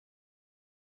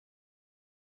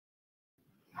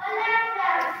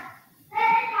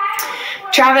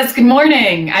Travis, good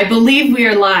morning. I believe we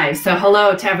are live. So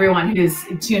hello to everyone who's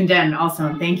tuned in also,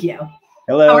 and thank you.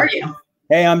 Hello. How are you?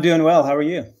 Hey, I'm doing well. How are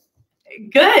you?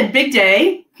 Good. Big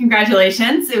day.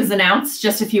 Congratulations. It was announced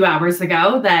just a few hours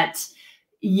ago that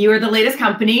you are the latest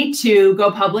company to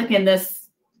go public in this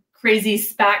crazy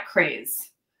SPAC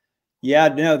craze. Yeah,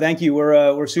 no, thank you.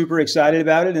 We're super excited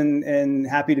about it and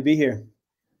happy to be here.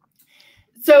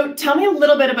 So tell me a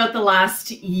little bit about the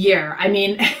last year. I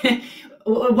mean,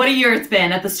 what a year it's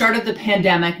been. At the start of the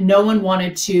pandemic, no one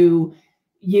wanted to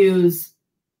use,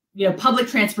 public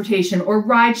transportation or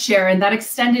ride share, and that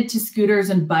extended to scooters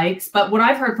and bikes. But what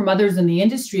I've heard from others in the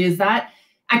industry is that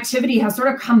activity has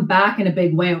sort of come back in a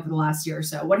big way over the last year or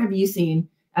so. What have you seen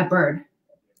at Bird?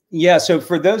 Yeah, so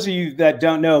for those of you that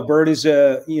don't know, Bird is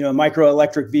a micro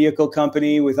electric vehicle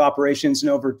company with operations in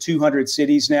over 200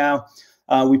 cities now.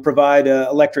 We provide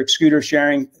electric scooter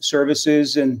sharing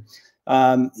services, and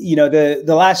the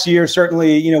last year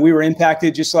certainly we were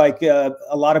impacted just like a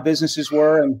lot of businesses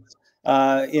were. And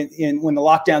when the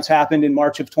lockdowns happened in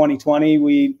March of 2020,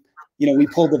 we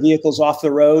pulled the vehicles off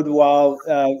the road while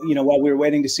we were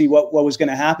waiting to see what was going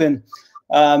to happen,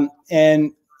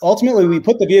 and ultimately we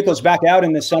put the vehicles back out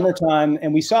in the summertime,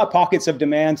 and we saw pockets of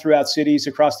demand throughout cities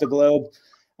across the globe.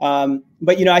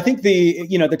 But I think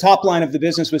the top line of the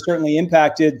business was certainly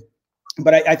impacted,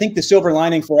 but I think the silver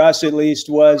lining for us at least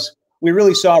was we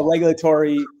really saw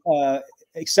regulatory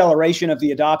acceleration of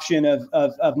the adoption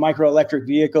of micro electric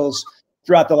vehicles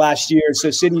throughout the last year.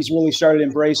 So cities really started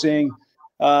embracing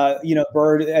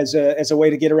Bird as a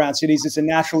way to get around cities. It's a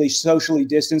naturally socially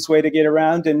distanced way to get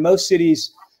around, and most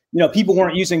cities, people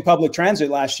weren't using public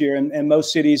transit last year, and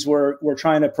most cities were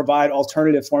trying to provide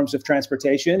alternative forms of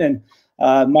transportation, and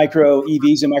micro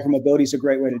EVs and micro mobility is a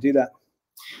great way to do that.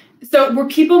 So were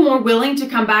people more willing to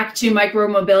come back to micro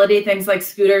mobility, things like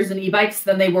scooters and e-bikes,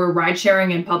 than they were ride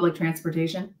sharing and public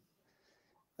transportation?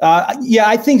 Yeah,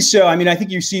 I think so. I mean, I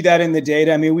think you see that in the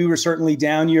data. I mean, we were certainly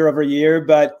down year over year,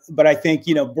 but I think,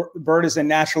 Bird is a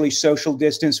naturally social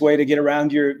distance way to get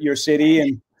around your city.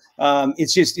 And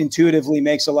it's just intuitively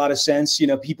makes a lot of sense.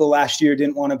 People last year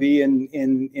didn't want to be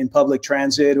in public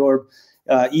transit, or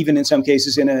even in some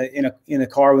cases in a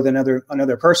car with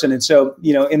another person. And so,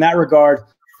 in that regard,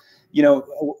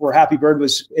 we're happy Bird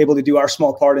was able to do our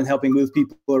small part in helping move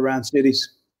people around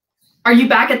cities. Are you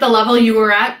back at the level you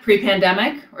were at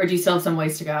pre-pandemic, or do you still have some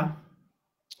ways to go?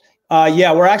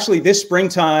 Yeah, we're actually this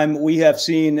springtime, we have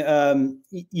seen,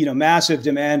 massive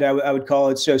demand, I would call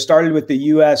it. So started with the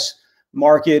US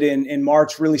market in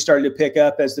March, really started to pick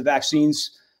up as the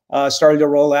vaccines started to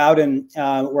roll out. And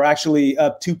we're actually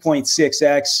up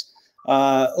 2.6x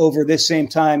over this same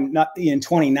time, not in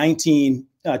 2019,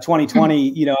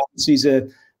 2020,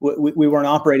 obviously we weren't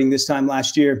operating this time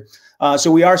last year.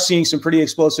 So we are seeing some pretty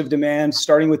explosive demand,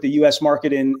 starting with the US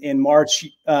market in March.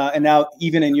 And now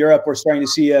even in Europe, we're starting to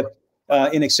see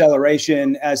an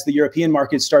acceleration as the European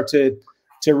markets start to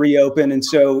reopen. And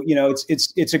so,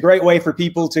 it's a great way for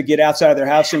people to get outside of their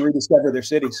house and rediscover their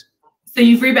cities. So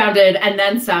you've rebounded and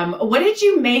then some. What did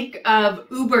you make of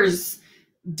Uber's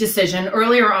decision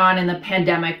earlier on in the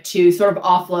pandemic to sort of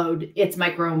offload its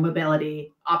micro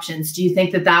mobility options? Do you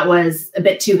think that was a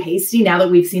bit too hasty now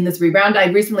that we've seen this rebound? I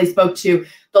recently spoke to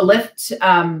the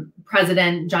Lyft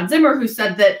president, John Zimmer, who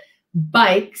said that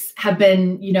bikes have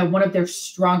been, one of their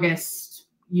strongest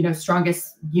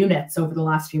units over the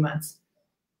last few months.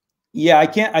 Yeah, I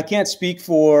can't speak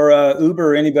for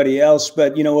Uber or anybody else,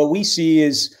 but what we see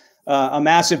is a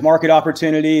massive market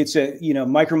opportunity. It's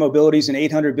micro mobility is an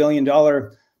 $800 billion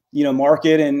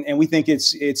market, and we think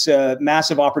it's a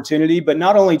massive opportunity. But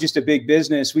not only just a big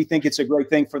business, we think it's a great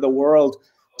thing for the world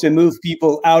to move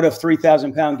people out of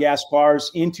 3,000-pound gas bars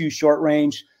into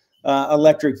short-range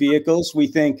electric vehicles. We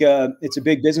think it's a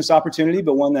big business opportunity,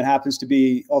 but one that happens to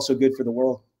be also good for the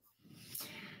world.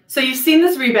 So you've seen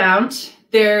this rebound.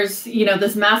 There's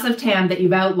this massive TAM that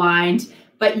you've outlined,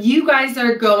 but you guys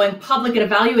are going public at a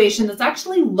valuation that's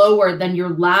actually lower than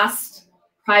your last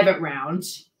private round.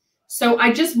 So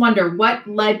I just wonder what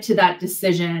led to that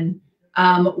decision.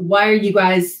 Why are you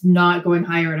guys not going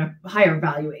higher at a higher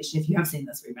valuation if you have seen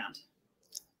this rebound?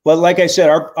 Well, like I said,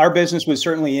 our business was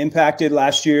certainly impacted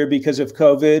last year because of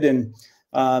COVID. And,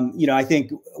 I think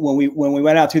when we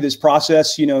went out through this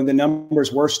process, the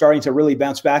numbers were starting to really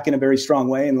bounce back in a very strong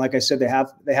way. And like I said, they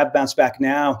have bounced back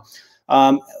now.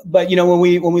 But when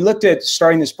we looked at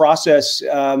starting this process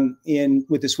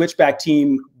with the Switchback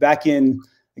team back in,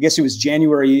 I guess it was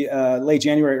January, late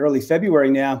January, early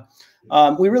February now,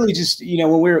 we really just,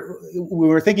 when we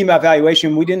were thinking about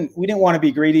valuation, we didn't want to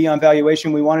be greedy on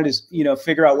valuation. We wanted to,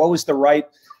 figure out what was the right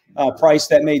price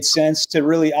that made sense to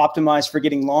really optimize for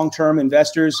getting long-term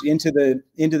investors into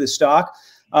the stock.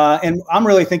 And I'm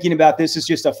really thinking about this as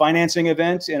just a financing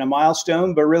event and a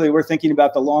milestone, but really we're thinking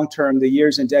about the long term, the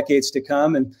years and decades to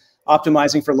come, and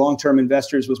optimizing for long-term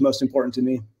investors was most important to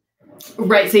me.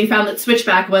 Right. So you found that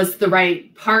Switchback was the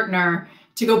right partner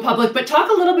to go public, but talk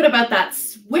a little bit about that.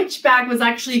 Switchback was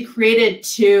actually created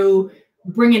to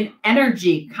bring an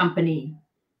energy company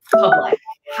public.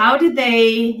 How did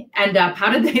they end up?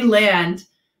 How did they land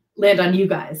on you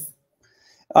guys?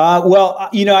 Well,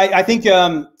 I think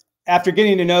after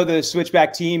getting to know the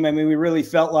Switchback team, I mean, we really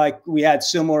felt like we had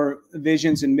similar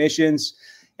visions and missions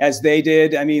as they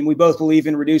did. I mean, we both believe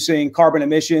in reducing carbon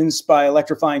emissions by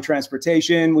electrifying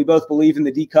transportation. We both believe in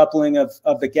the decoupling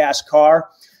of the gas car.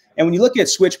 And when you look at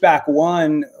Switchback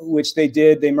One, which they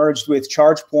did, they merged with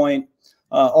ChargePoint,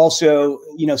 also,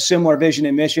 similar vision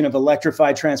and mission of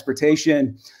electrified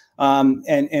transportation.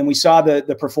 And we saw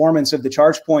the performance of the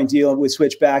ChargePoint deal with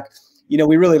Switchback.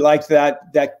 We really liked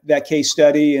that case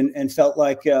study and felt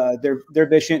like their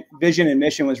vision and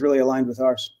mission was really aligned with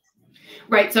ours.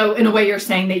 Right. So in a way, you're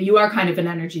saying that you are kind of an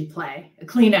energy play, a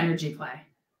clean energy play.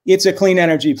 It's a clean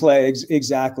energy play.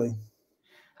 Exactly.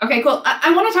 Okay, cool.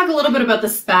 I want to talk a little bit about the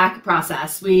SPAC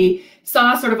process. We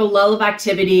saw sort of a lull of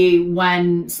activity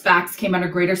when SPACs came under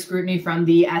greater scrutiny from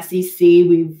the SEC.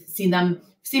 We've seen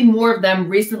more of them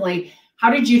recently. How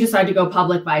did you decide to go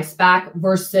public by SPAC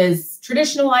versus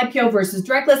traditional IPO versus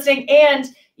direct listing? And,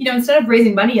 instead of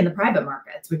raising money in the private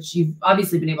markets, which you've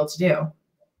obviously been able to do.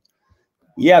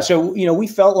 Yeah. So, we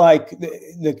felt like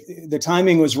the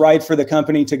timing was right for the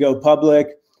company to go public.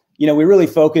 We really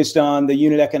focused on the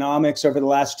unit economics over the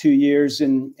last 2 years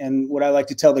and what I like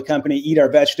to tell the company, eat our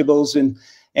vegetables. And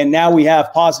now we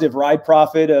have positive ride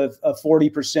profit of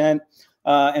 40%.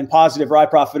 And positive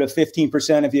ride profit of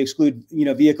 15% if you exclude,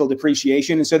 vehicle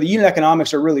depreciation. And so the unit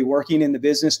economics are really working in the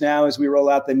business now as we roll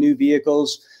out the new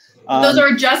vehicles. Those are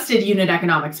adjusted unit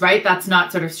economics, right? That's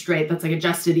not sort of straight. That's like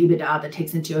adjusted EBITDA that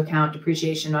takes into account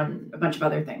depreciation on a bunch of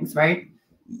other things, right?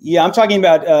 Yeah, I'm talking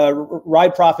about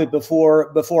ride profit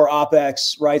before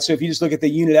OpEx, right? So if you just look at the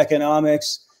unit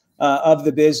economics of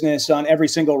the business on every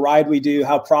single ride we do,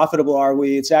 how profitable are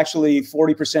we? It's actually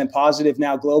 40% positive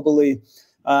now globally.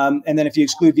 And then if you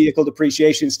exclude vehicle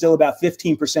depreciation, still about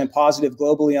 15% positive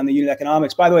globally on the unit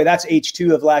economics. By the way, that's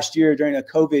H2 of last year during a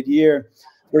COVID year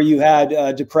where you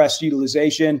had depressed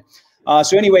utilization.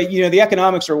 So anyway, the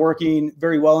economics are working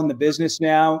very well in the business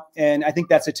now. And I think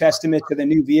that's a testament to the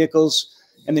new vehicles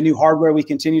and the new hardware we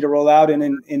continue to roll out and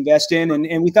invest in.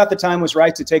 And we thought the time was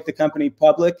right to take the company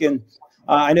public. And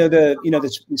I know the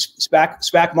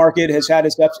SPAC market has had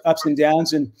its ups and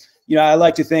downs. And I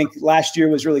like to think last year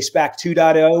was really SPAC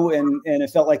 2.0, and it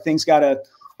felt like things got a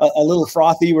little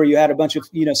frothy where you had a bunch of,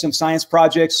 some science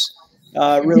projects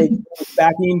really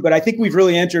SPACing. But I think we've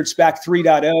really entered SPAC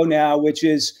 3.0 now, which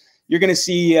is you're going to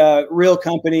see real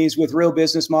companies with real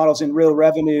business models and real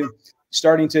revenue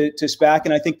starting to SPAC.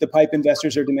 And I think the PIPE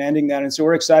investors are demanding that. And so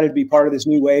we're excited to be part of this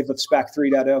new wave of SPAC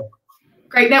 3.0.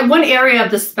 Great. Now, one area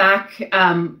of the SPAC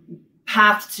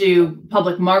path to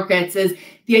public markets is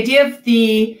the idea of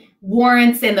the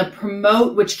warrants and the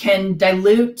promote, which can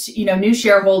dilute, new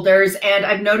shareholders. And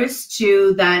I've noticed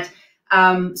too that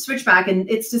Switchback in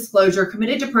its disclosure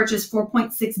committed to purchase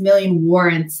 4.6 million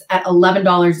warrants at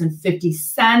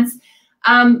 $11.50.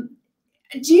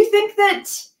 Do you think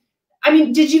that,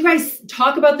 did you guys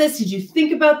talk about this? Did you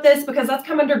think about this? Because that's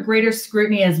come under greater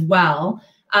scrutiny as well.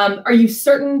 Are you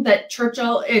certain that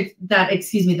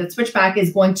that Switchback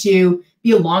is going to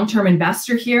be a long-term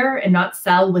investor here and not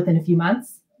sell within a few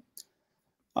months?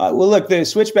 Well, look, the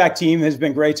Switchback team has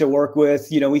been great to work with.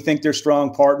 We think they're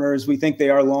strong partners. We think they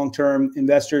are long-term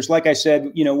investors. Like I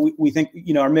said, we think,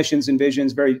 our missions and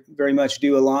visions very, very much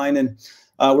do align. And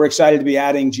we're excited to be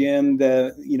adding Jim,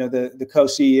 the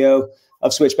co-CEO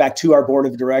of Switchback, to our board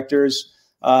of directors,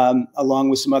 along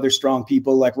with some other strong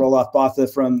people like Roelof Botha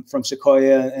from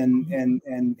Sequoia and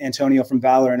Antonio from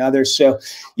Valor and others. So,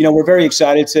 we're very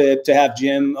excited to have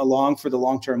Jim along for the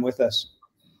long term with us.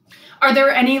 Are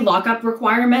there any lockup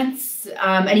requirements?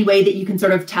 Any way that you can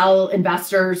sort of tell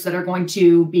investors that are going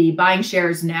to be buying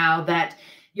shares now that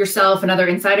yourself and other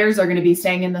insiders are going to be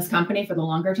staying in this company for the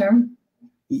longer term?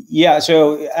 Yeah,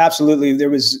 so absolutely. There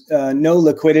was no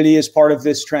liquidity as part of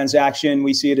this transaction.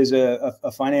 We see it as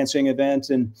a financing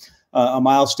event and a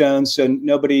milestone. So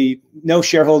no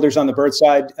shareholders on the Bird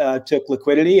side took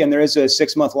liquidity, and there is a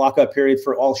 6-month lockup period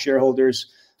for all shareholders,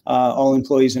 all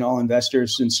employees, and all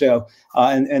investors. And so,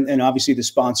 and obviously the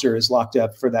sponsor is locked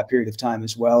up for that period of time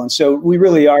as well. And so we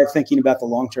really are thinking about the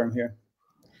long term here.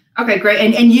 Okay, great.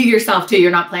 And you yourself too,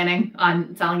 you're not planning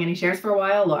on selling any shares for a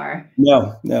while, or?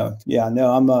 No. Yeah,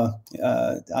 no,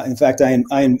 in fact, I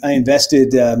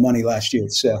invested money last year.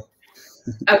 So.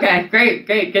 Okay, great.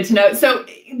 Good to know. So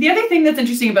the other thing that's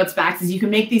interesting about SPACs is you can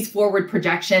make these forward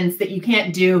projections that you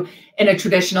can't do in a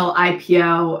traditional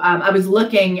IPO. I was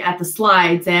looking at the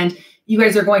slides, and you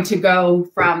guys are going to go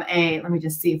from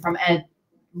from a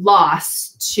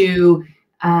loss to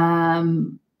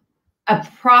a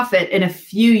profit in a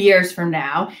few years from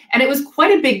now. And it was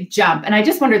quite a big jump. And I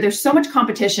just wonder, there's so much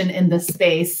competition in this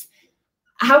space.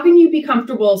 How can you be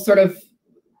comfortable sort of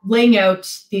laying out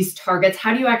these targets?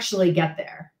 How do you actually get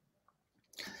there?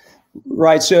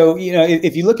 Right. So,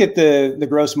 if you look at the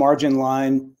gross margin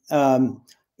line,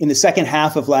 in the second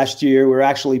half of last year, we're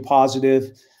actually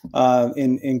positive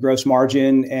in gross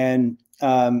margin. And,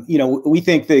 we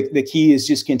think that the key is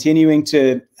just continuing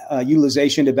to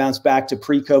utilization to bounce back to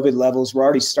pre-COVID levels. We're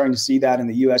already starting to see that in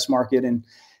the US market, and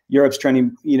Europe's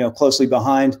trending, closely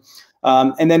behind.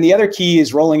 And then the other key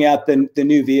is rolling out the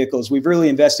new vehicles. We've really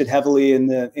invested heavily in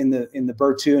the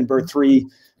Bird 2 and Bird 3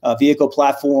 vehicle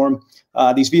platform.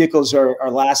 These vehicles are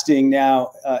lasting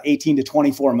now 18 to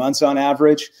 24 months on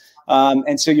average.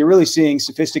 And so you're really seeing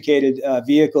sophisticated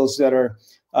vehicles that are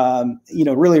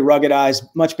really ruggedized,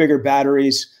 much bigger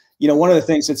batteries. One of the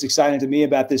things that's exciting to me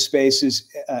about this space is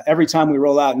every time we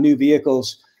roll out new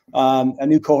vehicles, a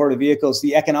new cohort of vehicles,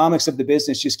 the economics of the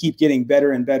business just keep getting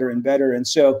better and better and better. And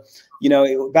so,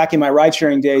 back in my ride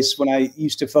sharing days, when I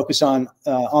used to focus on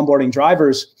onboarding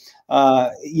drivers,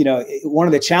 one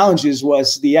of the challenges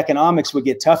was the economics would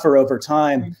get tougher over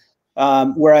time.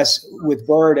 Whereas with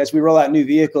Bird, as we roll out new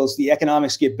vehicles, the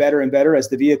economics get better and better as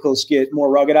the vehicles get more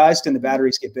ruggedized and the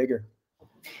batteries get bigger.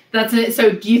 That's it.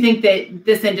 So do you think that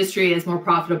this industry is more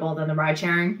profitable than the ride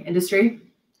sharing industry?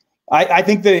 I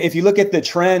think that if you look at the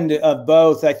trend of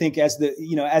both, I think as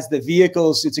the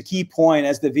vehicles, it's a key point,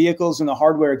 as the vehicles and the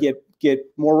hardware get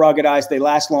more ruggedized, they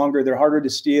last longer, they're harder to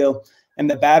steal, and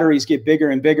the batteries get bigger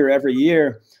and bigger every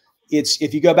year.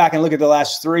 If you go back and look at the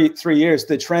last three years,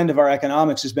 the trend of our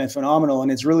economics has been phenomenal, and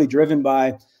it's really driven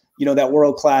by that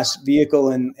world-class vehicle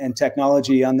and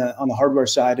technology on the hardware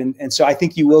side. And so I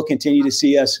think you will continue to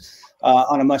see us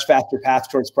on a much faster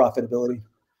path towards profitability.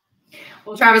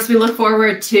 Well, Travis, we look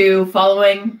forward to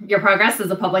following your progress as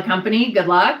a public company. Good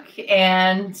luck.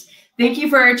 And thank you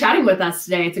for chatting with us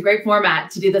today. It's a great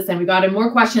format to do this. And we got in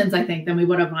more questions, I think, than we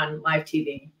would have on live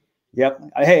TV. Yep.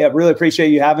 Hey, I really appreciate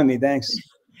you having me. Thanks.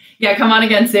 Yeah, come on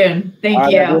again soon.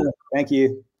 Thank you. Thank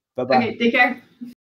you. Bye-bye. Okay, take care.